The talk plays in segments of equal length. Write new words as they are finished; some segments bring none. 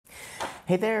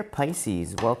Hey there,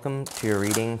 Pisces. Welcome to your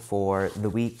reading for the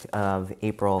week of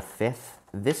April 5th.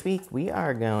 This week, we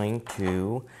are going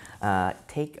to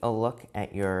take a look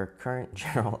at your current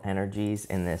general energies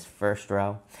in this first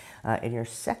row. In your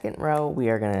second row, we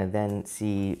are going to then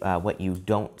see what you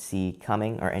don't see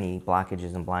coming, or any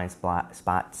blockages and blind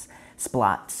spots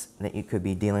that you could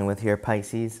be dealing with here,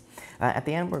 Pisces. At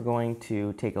the end, we're going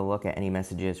to take a look at any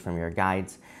messages from your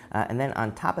guides. And then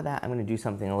on top of that, I'm going to do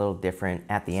something a little different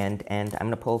at the end. And I'm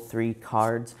going to pull 3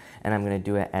 cards, and I'm going to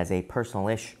do it as a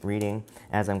personalish reading,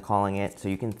 as I'm calling it. So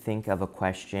you can think of a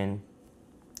question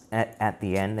at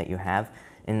the end that you have.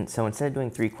 And so instead of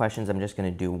doing 3 questions, I'm just going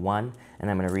to do 1,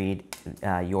 and I'm going to read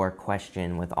your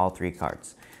question with all 3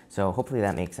 cards. So hopefully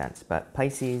that makes sense. But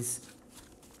Pisces,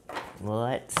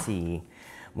 let's see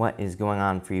what is going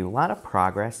on for you. A lot of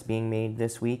progress being made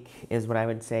this week is what I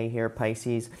would say here,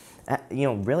 Pisces.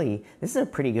 Really, this is a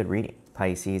pretty good reading,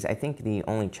 Pisces. I think the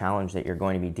only challenge that you're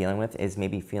going to be dealing with is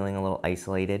maybe feeling a little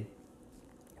isolated,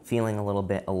 feeling a little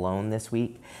bit alone this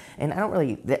week. And I don't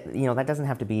really, that doesn't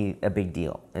have to be a big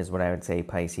deal, is what I would say,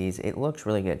 Pisces. It looks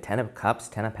really good. 10 of Cups,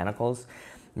 10 of Pentacles.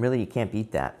 Really, you can't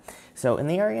beat that. So in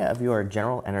the area of your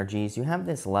general energies, you have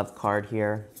this love card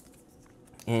here.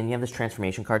 And you have this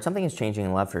transformation card. Something is changing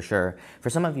in love for sure. For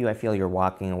some of you, I feel you're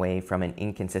walking away from an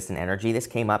inconsistent energy. This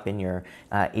came up in your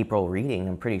April reading,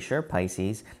 I'm pretty sure,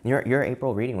 Pisces. Your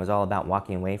April reading was all about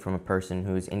walking away from a person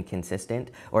who's inconsistent,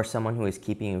 or someone who is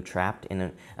keeping you trapped in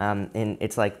a, and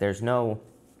it's like there's no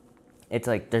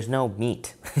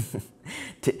meat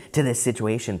to this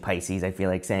situation, Pisces, I feel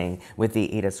like saying, with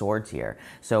the 8 of Swords here.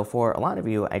 So for a lot of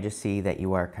you, I just see that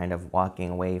you are kind of walking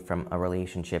away from a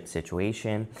relationship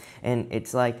situation. And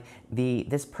it's like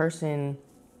this person,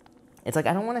 it's like,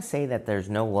 I don't want to say that there's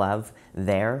no love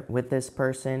there with this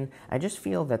person. I just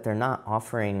feel that they're not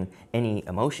offering any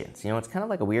emotions. It's kind of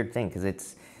like a weird thing,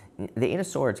 because the 8 of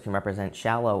Swords can represent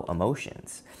shallow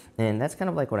emotions. And that's kind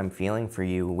of like what I'm feeling for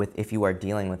you if you are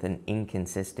dealing with an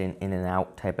inconsistent in and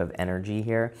out type of energy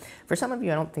here. For some of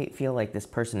you, I don't feel like this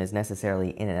person is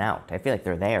necessarily in and out. I feel like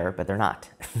they're there, but they're not.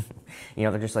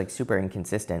 They're just like super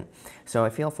inconsistent. So I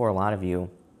feel for a lot of you,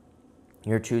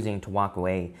 you're choosing to walk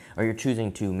away, or you're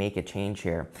choosing to make a change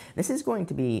here. This is going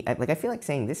to be, I feel like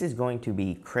saying this is going to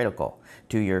be critical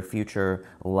to your future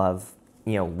love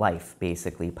life,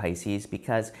 basically, Pisces,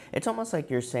 because it's almost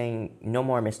like you're saying no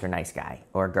more Mr. Nice Guy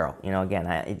or girl. Again,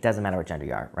 it doesn't matter what gender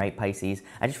you are, right, Pisces?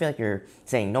 I just feel like you're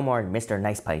saying no more Mr.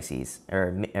 Nice Pisces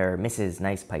or Mrs.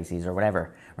 Nice Pisces or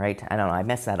whatever, right? I don't know, I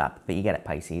messed that up, but you get it,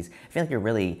 Pisces. I feel like you're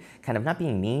really kind of not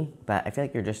being mean, but I feel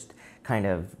like you're just kind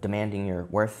of demanding your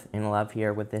worth in love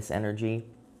here with this energy.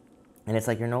 And it's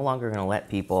like you're no longer going to let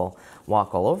people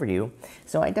walk all over you.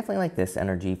 So I definitely like this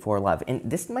energy for love. And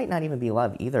this might not even be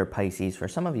love either, Pisces. For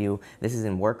some of you, this is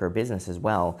in work or business as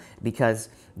well, because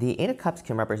the 8 of Cups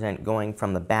can represent going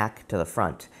from the back to the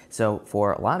front. So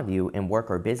for a lot of you in work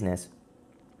or business,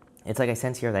 it's like I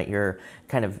sense here that you're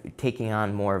kind of taking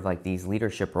on more of like these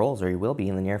leadership roles, or you will be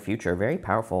in the near future. Very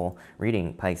powerful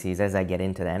reading, Pisces, as I get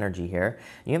into the energy here.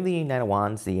 You have the 9 of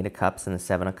Wands, the 8 of Cups, and the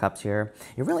 7 of Cups here.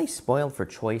 You're really spoiled for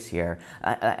choice here.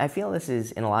 I feel this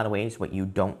is, in a lot of ways, what you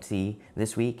don't see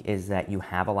this week is that you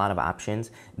have a lot of options.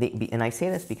 And I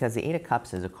say this because the 8 of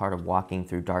Cups is a card of walking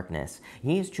through darkness.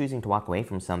 He is choosing to walk away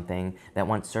from something that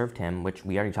once served him, which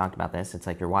we already talked about this. It's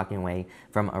like you're walking away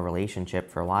from a relationship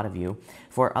for a lot of you.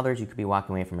 For others, you could be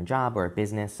walking away from a job or a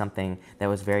business, something that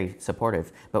was very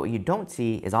supportive. But what you don't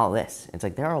see is all this. It's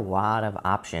like there are a lot of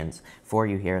options for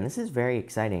you here, and this is very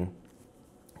exciting.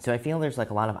 So I feel there's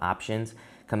like a lot of options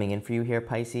coming in for you here,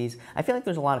 Pisces. I feel like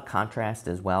there's a lot of contrast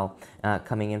as well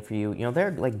coming in for you. There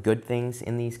are like good things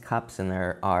in these cups, and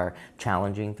there are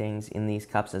challenging things in these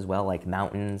cups as well, like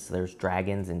mountains. There's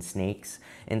dragons and snakes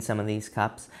in some of these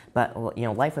cups. But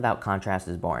life without contrast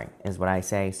is boring, is what I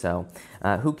say. So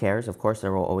who cares? Of course,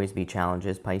 there will always be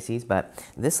challenges, Pisces. But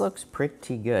this looks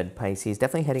pretty good, Pisces.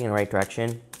 Definitely heading in the right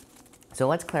direction. So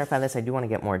let's clarify this. I do want to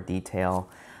get more detail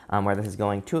on where this is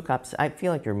going. 2 of Cups, I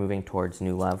feel like you're moving towards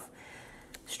new love.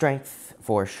 Strength,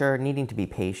 for sure, needing to be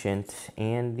patient.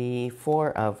 And the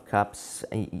 4 of Cups,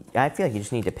 I feel like you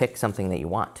just need to pick something that you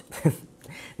want.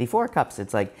 The 4 of Cups,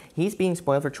 it's like he's being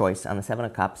spoiled for choice on the 7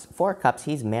 of Cups. 4 of Cups,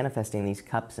 he's manifesting these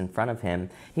cups in front of him.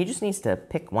 He just needs to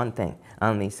pick one thing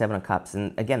on the 7 of Cups.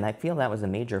 And again, I feel that was a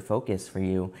major focus for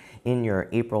you in your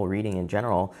April reading in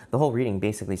general. The whole reading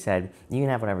basically said, you can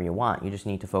have whatever you want. You just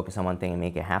need to focus on one thing and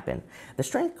make it happen. The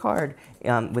Strength card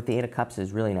with the 8 of Cups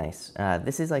is really nice.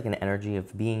 This is like an energy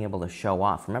of being able to show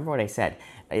off. Remember what I said.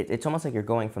 It's almost like you're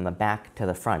going from the back to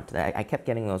the front. I kept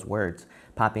getting those words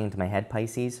popping into my head,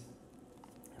 Pisces.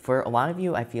 For a lot of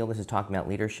you, I feel this is talking about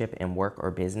leadership in work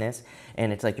or business,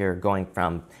 and it's like you're going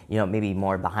from, maybe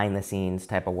more behind the scenes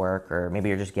type of work, or maybe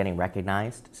you're just getting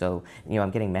recognized. So,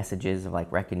 I'm getting messages of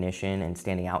like recognition and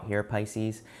standing out here,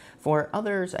 Pisces. For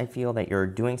others, I feel that you're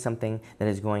doing something that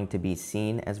is going to be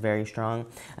seen as very strong.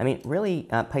 I mean, really,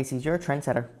 Pisces, you're a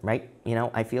trendsetter, right?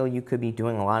 I feel you could be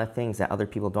doing a lot of things that other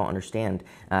people don't understand,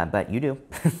 but you do.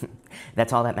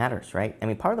 That's all that matters, right? I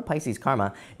mean, part of the Pisces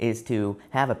karma is to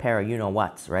have a pair of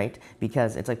you-know-whats, right?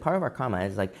 Because it's like part of our karma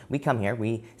is like we come here,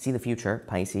 we see the future,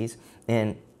 Pisces,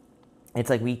 and it's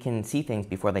like we can see things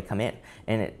before they come in.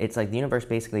 And it's like the universe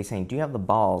basically saying, do you have the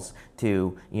balls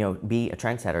to, be a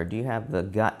trendsetter? Do you have the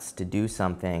guts to do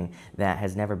something that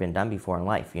has never been done before in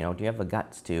life? Do you have the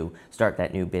guts to start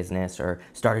that new business or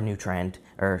start a new trend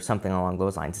or something along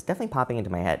those lines? It's definitely popping into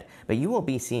my head. But you will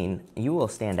be seen, you will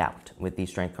stand out with the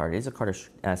strength card. It is a card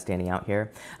standing out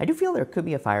here. I do feel there could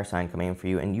be a fire sign coming in for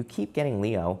you, and you keep getting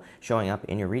Leo showing up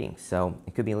in your readings. So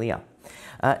it could be Leo.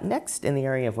 Next, in the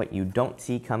area of what you don't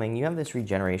see coming, you have this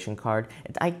regeneration card.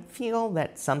 I feel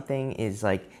that something is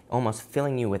like almost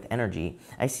filling you with energy.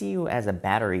 I see you as a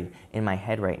battery in my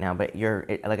head right now, but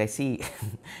I see,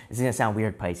 it's gonna sound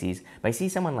weird, Pisces, but I see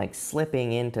someone like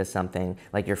slipping into something,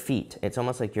 like your feet. It's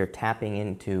almost like you're tapping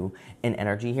into an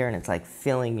energy here, and it's like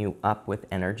filling you up with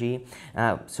energy.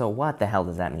 So what the hell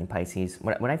does that mean, Pisces?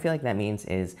 What I feel like that means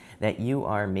is that you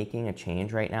are making a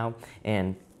change right now,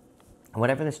 and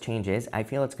whatever this change is, I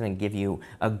feel it's going to give you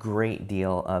a great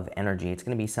deal of energy. It's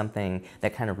going to be something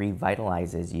that kind of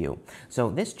revitalizes you. So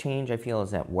this change, I feel,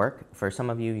 is at work. For some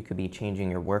of you, you could be changing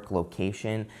your work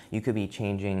location. You could be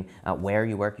changing where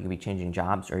you work. You could be changing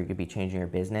jobs, or you could be changing your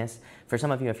business. For some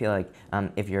of you, I feel like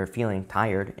if you're feeling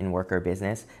tired in work or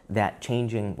business, that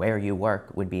changing where you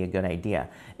work would be a good idea.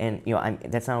 And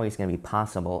that's not always going to be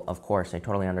possible, of course. I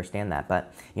totally understand that.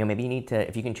 But maybe you need to,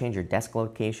 if you can change your desk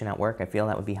location at work, I feel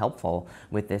that would be helpful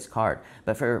with this card.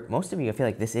 But for most of you, I feel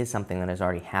like this is something that is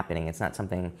already happening. It's not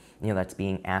something that's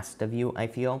being asked of you, I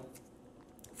feel.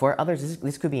 For others,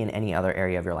 this could be in any other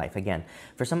area of your life. Again,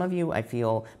 for some of you, I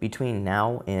feel between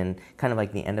now and kind of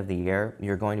like the end of the year,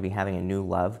 you're going to be having a new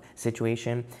love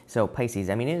situation. So Pisces,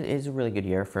 I mean, it is a really good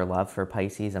year for love for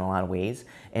Pisces in a lot of ways.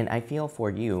 And I feel for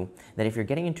you that if you're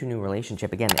getting into a new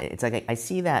relationship, again, it's like I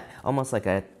see that almost like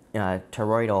a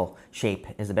toroidal shape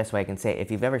is the best way I can say it. If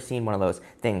you've ever seen one of those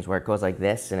things where it goes like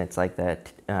this and it's like the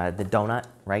donut,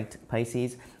 right,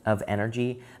 Pisces, of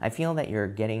energy, I feel that you're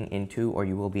getting into, or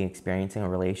you will be experiencing, a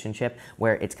relationship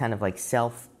where it's kind of like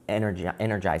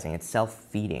energizing, it's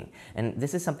self-feeding. And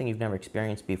this is something you've never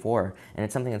experienced before, and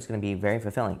it's something that's going to be very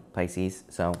fulfilling, Pisces,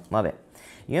 so love it.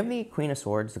 You have the Queen of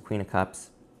Swords, the Queen of Cups,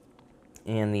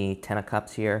 and the Ten of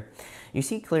Cups here. You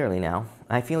see clearly now.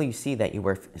 I feel you see that you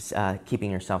were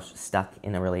keeping yourself stuck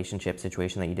in a relationship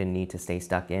situation that you didn't need to stay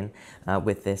stuck in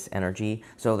with this energy.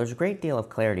 So there's a great deal of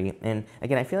clarity. And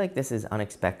again, I feel like this is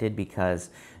unexpected because,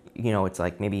 it's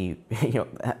like maybe,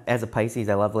 as a Pisces,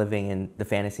 I love living in the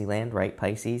fantasy land, right,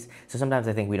 Pisces? So sometimes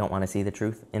I think we don't want to see the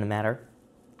truth in a matter.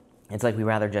 It's like we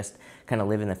rather just kind of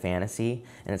live in the fantasy,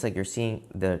 and it's like you're seeing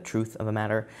the truth of a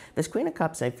matter. This Queen of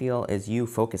Cups, I feel, is you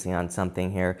focusing on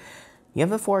something here. You have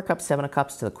the Four of Cups, Seven of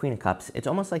Cups to the Queen of Cups. It's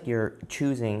almost like you're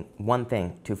choosing one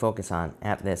thing to focus on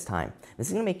at this time. This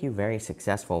is going to make you very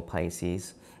successful,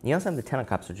 Pisces. You also have the Ten of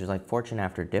Cups, which is like fortune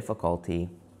after difficulty.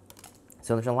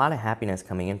 So there's a lot of happiness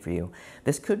coming in for you.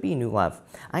 This could be new love.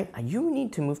 You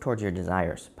need to move towards your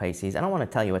desires, Pisces. I don't want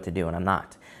to tell you what to do, and I'm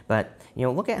not. But,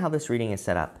 look at how this reading is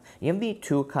set up. You have the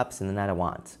Two of Cups and the Knight of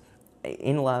Wands.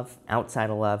 In love, outside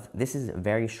of love, this is a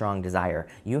very strong desire.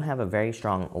 You have a very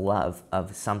strong love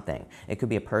of something. It could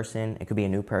be a person, it could be a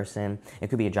new person, it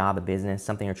could be a job, a business,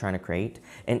 something you're trying to create.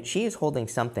 And she is holding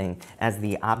something as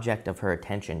the object of her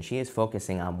attention. She is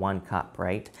focusing on one cup,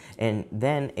 right? And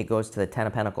then it goes to the Ten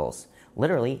of Pentacles.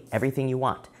 Literally, everything you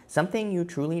want. Something you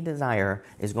truly desire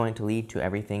is going to lead to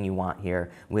everything you want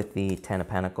here with the Ten of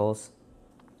Pentacles.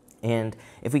 And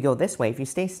if we go this way, if you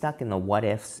stay stuck in the what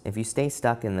ifs, if you stay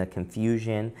stuck in the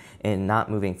confusion and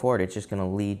not moving forward, it's just going to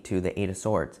lead to the Eight of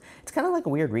Swords. It's kind of like a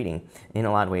weird reading in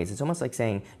a lot of ways. It's almost like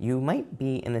saying you might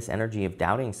be in this energy of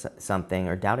doubting something,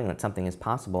 or doubting that something is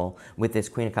possible with this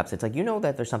Queen of Cups. It's like you know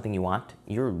that there's something you want.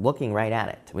 You're looking right at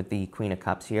it with the Queen of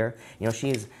Cups here. She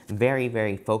is very,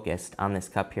 very focused on this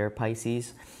cup here,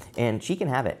 Pisces, and she can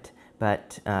have it.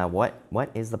 But what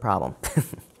is the problem?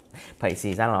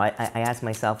 Pisces, I don't know, I ask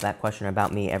myself that question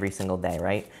about me every single day,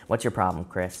 right? What's your problem,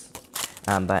 Chris?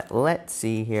 But let's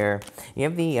see here. You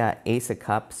have the Ace of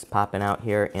Cups popping out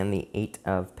here and the Eight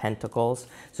of Pentacles.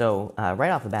 So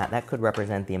right off the bat, that could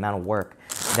represent the amount of work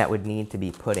that would need to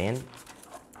be put in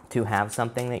to have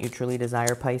something that you truly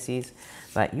desire, Pisces.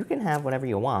 but you can have whatever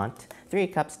you want. Three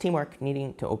of Cups, teamwork,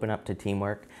 needing to open up to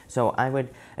teamwork. So I would,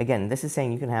 again, this is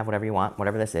saying you can have whatever you want,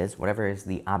 whatever this is, whatever is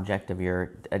the object of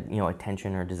your,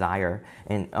 attention or desire,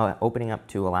 and opening up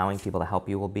to allowing people to help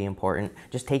you will be important.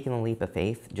 Just taking the leap of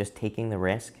faith, just taking the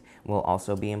risk will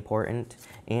also be important.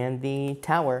 And the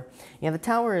Tower, the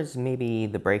Tower is maybe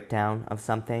the breakdown of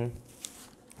something.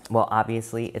 Well,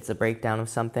 obviously it's a breakdown of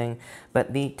something,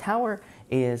 but the Tower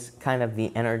is kind of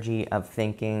the energy of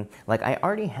thinking, like, I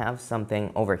already have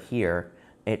something over here.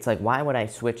 It's like, why would I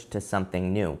switch to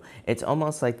something new? It's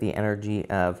almost like the energy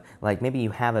of, like, maybe you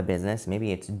have a business,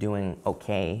 maybe it's doing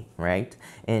okay, right?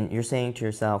 And you're saying to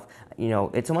yourself,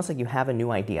 it's almost like you have a new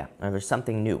idea, or there's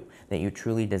something new that you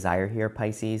truly desire here,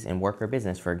 Pisces, in work or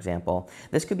business, for example.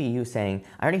 This could be you saying,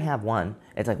 I already have one.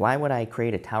 It's like, why would I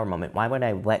create a Tower moment? Why would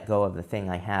I let go of the thing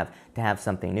I have to have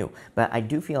something new? But I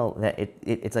do feel that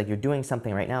it's like you're doing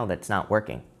something right now that's not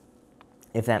working.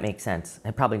 If that makes sense.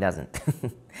 It probably doesn't,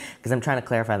 because I'm trying to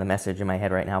clarify the message in my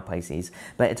head right now, Pisces.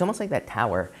 But it's almost like that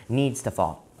Tower needs to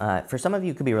fall. For some of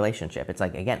you, it could be a relationship. It's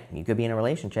like, again, you could be in a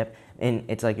relationship, and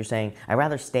it's like you're saying, I'd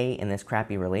rather stay in this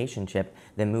crappy relationship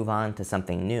than move on to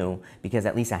something new, because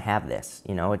at least I have this.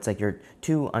 It's like you're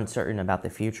too uncertain about the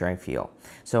future, I feel.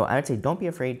 So I would say don't be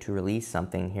afraid to release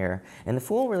something here. And the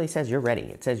Fool really says you're ready.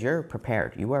 It says you're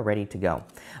prepared. You are ready to go.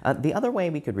 The other way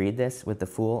we could read this with the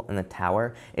Fool and the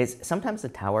Tower is sometimes the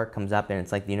Tower comes up and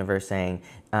it's like the universe saying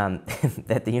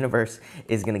that the universe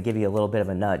is going to give you a little bit of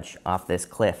a nudge off this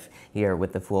cliff here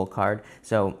with the Fool card.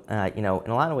 So, in a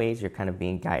lot of ways, you're kind of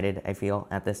being guided, I feel,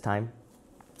 at this time.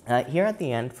 Here at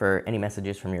the end, for any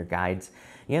messages from your guides,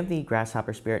 you have the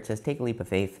Grasshopper Spirit. It says take a leap of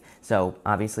faith. So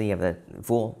obviously you have the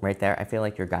Fool right there. I feel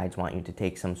like your guides want you to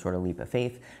take some sort of leap of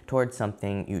faith towards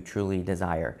something you truly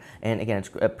desire. And again, it's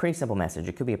a pretty simple message.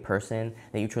 It could be a person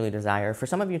that you truly desire. For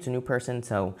some of you, it's a new person,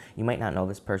 so you might not know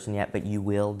this person yet, but you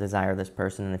will desire this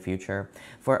person in the future.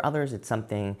 For others, it's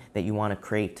something that you want to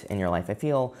create in your life. I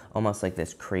feel almost like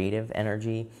this creative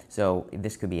energy. So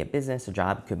this could be a business, a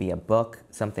job, it could be a book,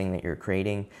 something that you're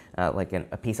creating, like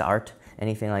a piece of art,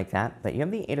 anything like that. But you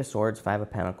have the Eight of Swords, Five of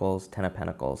Pentacles, Ten of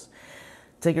Pentacles.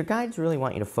 So your guides really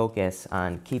want you to focus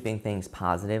on keeping things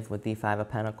positive with the Five of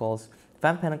Pentacles.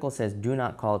 Five of Pentacles says do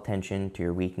not call attention to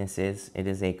your weaknesses. It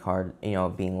is a card,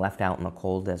 of being left out in the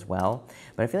cold as well.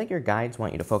 But I feel like your guides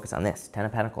want you to focus on this, Ten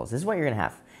of Pentacles. This is what you're going to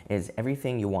have, is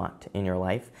everything you want in your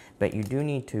life. But you do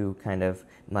need to kind of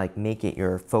like make it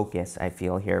your focus, I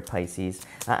feel, here, Pisces.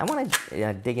 I want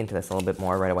to dig into this a little bit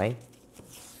more right away.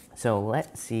 So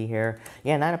let's see here.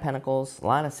 Yeah, Nine of Pentacles, a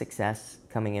lot of success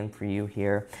coming in for you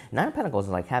here. Nine of Pentacles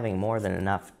is like having more than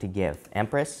enough to give.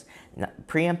 Empress,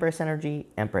 pre-Empress energy,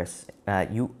 Empress.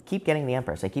 You keep getting the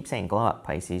Empress. I keep saying glow up,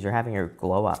 Pisces. You're having your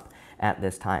glow up at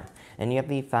this time. And you have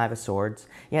the Five of Swords.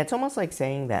 Yeah, it's almost like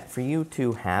saying that for you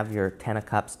to have your Ten of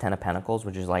Cups, Ten of Pentacles,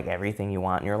 which is like everything you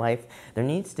want in your life, there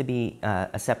needs to be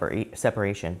a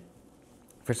separation.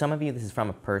 For some of you, this is from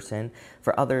a person.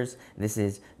 For others, this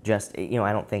is just, I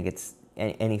don't think it's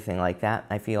anything like that.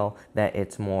 I feel that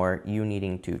it's more you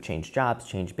needing to change jobs,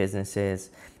 change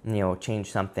businesses,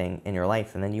 change something in your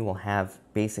life, and then you will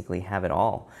basically have it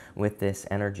all with this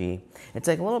energy. It's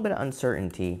like a little bit of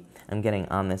uncertainty I'm getting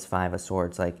on this Five of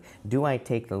Swords. Like, do I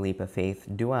take the leap of faith?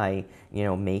 Do I,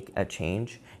 make a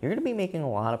change? You're going to be making a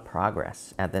lot of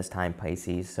progress at this time,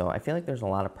 Pisces. So I feel like there's a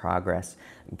lot of progress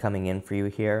coming in for you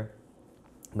here.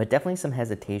 But definitely some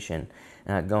hesitation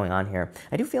going on here.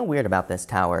 I do feel weird about this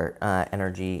Tower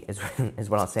energy is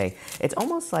what I'll say. It's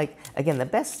almost like, again, the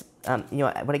best,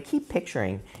 what I keep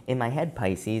picturing in my head,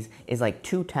 Pisces, is like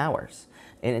two towers.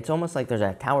 And it's almost like there's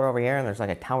a tower over here and there's like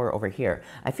a tower over here.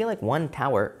 I feel like one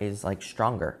tower is like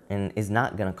stronger and is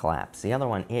not going to collapse. The other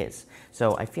one is.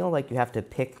 So I feel like you have to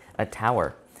pick a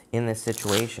tower in this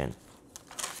situation.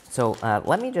 So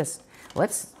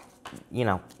let's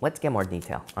get more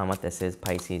detail on what this is,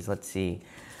 Pisces. Let's see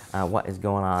what is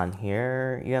going on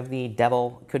here. You have the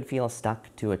Devil, could feel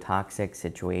stuck to a toxic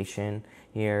situation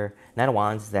here. Knight of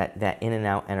Wands, that in and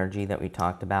out energy that we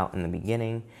talked about in the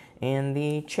beginning. And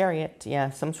the Chariot,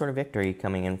 yeah, some sort of victory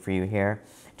coming in for you here.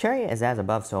 Chariot is as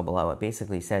above, so below. It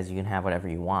basically says you can have whatever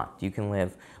you want. You can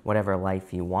live whatever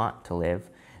life you want to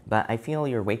live. But I feel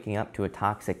you're waking up to a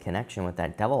toxic connection with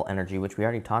that Devil energy, which we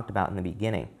already talked about in the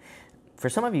beginning. For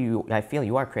some of you, I feel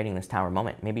you are creating this Tower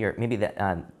moment. Maybe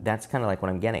that's kind of like what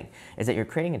I'm getting, is that you're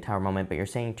creating a Tower moment, but you're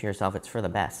saying to yourself it's for the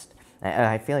best.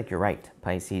 I feel like you're right,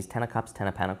 Pisces. 10 of Cups, 10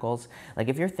 of Pentacles. Like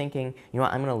if you're thinking, you know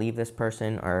what, I'm going to leave this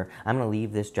person, or I'm going to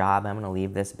leave this job, I'm going to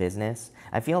leave this business,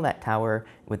 I feel that Tower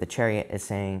with the Chariot is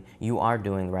saying you are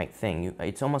doing the right thing.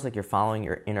 It's almost like you're following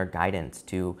your inner guidance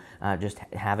to just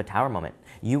have a Tower moment.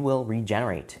 You will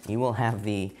regenerate. You will have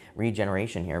the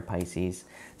regeneration here, Pisces.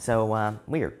 So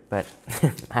weird, but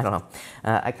I don't know.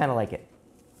 I kind of like it.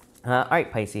 All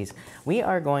right, Pisces, we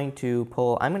are going to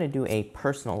pull, I'm going to do a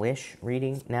personalish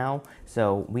reading now.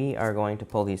 So we are going to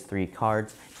pull these 3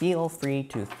 cards. Feel free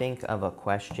to think of a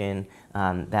question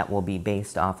that will be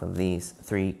based off of these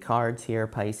 3 cards here,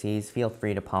 Pisces. Feel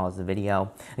free to pause the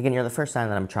video. Again, you're the first time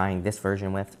that I'm trying this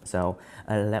version with, so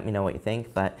let me know what you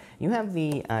think. But you have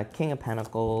the King of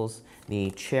Pentacles, the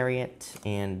Chariot,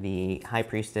 and the High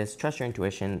Priestess. Trust your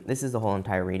intuition. This is the whole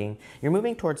entire reading. You're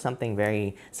moving towards something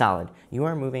very solid. You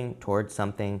are moving towards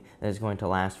something that is going to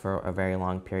last for a very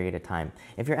long period of time.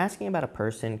 If you're asking about a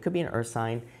person, it could be an earth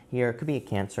sign here, it could be a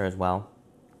Cancer as well.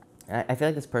 I feel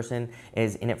like this person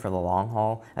is in it for the long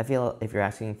haul. I feel if you're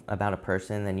asking about a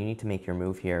person, then you need to make your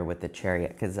move here with the Chariot,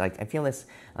 because like I feel this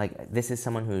is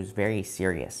someone who's very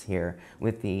serious here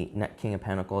with the King of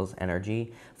Pentacles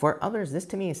energy. For others, this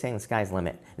to me is saying the sky's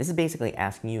limit. This is basically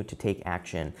asking you to take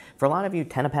action. For a lot of you,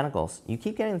 10 of Pentacles. You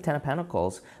keep getting the 10 of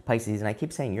Pentacles, Pisces, and I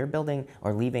keep saying you're building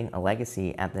or leaving a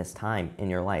legacy at this time in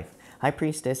your life. High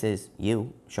Priestess is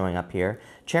you showing up here.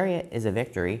 Chariot is a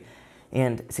victory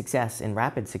and success, and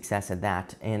rapid success at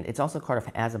that. And it's also a card of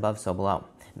as above, so below.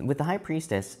 With the High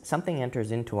Priestess, something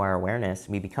enters into our awareness.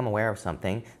 We become aware of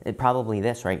something. Probably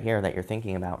this right here that you're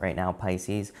thinking about right now,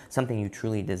 Pisces. Something you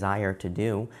truly desire to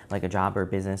do, like a job or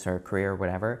business or a career or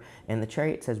whatever. And the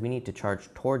Chariot says we need to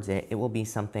charge towards it. It will be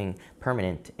something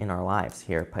permanent in our lives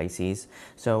here, Pisces.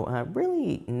 So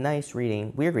really nice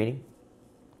reading, weird reading.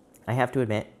 I have to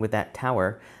admit, with that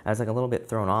Tower, I was like a little bit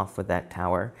thrown off with that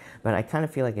Tower, but I kind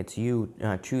of feel like it's you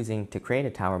choosing to create a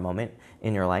Tower moment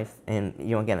in your life. And, you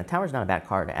know, again, the Tower is not a bad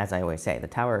card, as I always say. The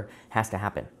Tower has to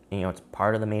happen. You know, it's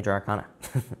part of the major arcana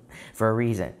for a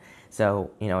reason.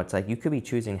 So, you know, it's like you could be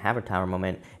choosing to have a Tower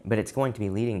moment, but it's going to be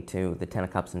leading to the 10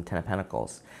 of Cups and 10 of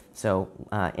Pentacles. So,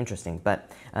 interesting. But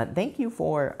thank you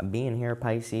for being here,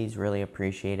 Pisces. Really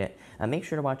appreciate it. Make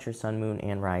sure to watch your Sun, Moon,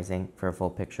 and Rising for a full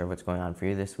picture of what's going on for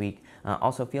you this week.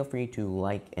 Also, feel free to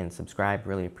like and subscribe.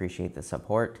 Really appreciate the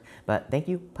support. But thank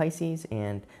you, Pisces,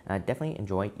 and definitely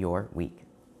enjoy your week.